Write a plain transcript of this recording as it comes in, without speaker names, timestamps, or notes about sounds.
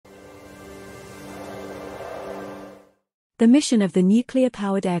The mission of the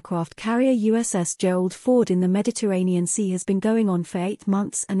nuclear-powered aircraft carrier USS Gerald Ford in the Mediterranean Sea has been going on for 8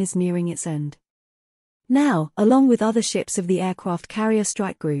 months and is nearing its end. Now, along with other ships of the aircraft carrier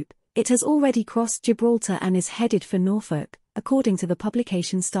strike group, it has already crossed Gibraltar and is headed for Norfolk, according to the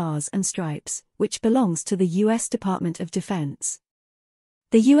publication Stars and Stripes, which belongs to the U.S. Department of Defense.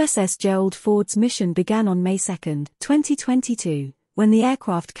 The USS Gerald Ford's mission began on May 2, 2022, when the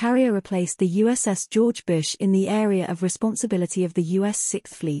aircraft carrier replaced the USS George Bush in the area of responsibility of the U.S.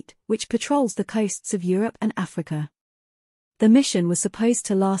 Sixth Fleet, which patrols the coasts of Europe and Africa. The mission was supposed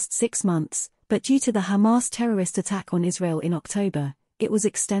to last 6 months, but due to the Hamas terrorist attack on Israel in October, it was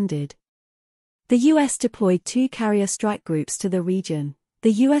extended. The U.S. deployed 2 carrier strike groups to the region,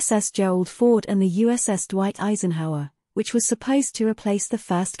 the USS Gerald Ford and the USS Dwight Eisenhower, which was supposed to replace the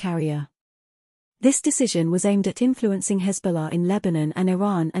first carrier. This decision was aimed at influencing Hezbollah in Lebanon and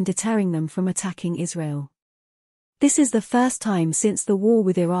Iran and deterring them from attacking Israel. This is the first time since the war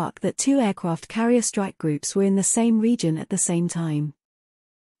with Iraq that 2 aircraft carrier strike groups were in the same region at the same time.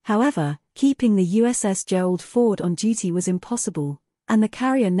 However, keeping the USS Gerald Ford on duty was impossible, and the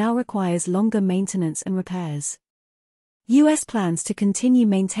carrier now requires longer maintenance and repairs. U.S. plans to continue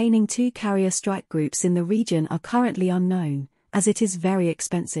maintaining 2 carrier strike groups in the region are currently unknown, as it is very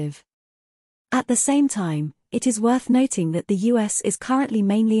expensive. At the same time, it is worth noting that the U.S. is currently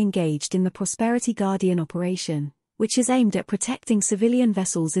mainly engaged in the Prosperity Guardian operation, which is aimed at protecting civilian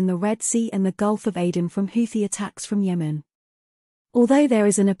vessels in the Red Sea and the Gulf of Aden from Houthi attacks from Yemen. Although there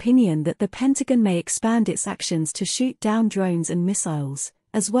is an opinion that the Pentagon may expand its actions to shoot down drones and missiles,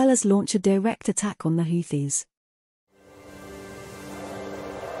 as well as launch a direct attack on the Houthis.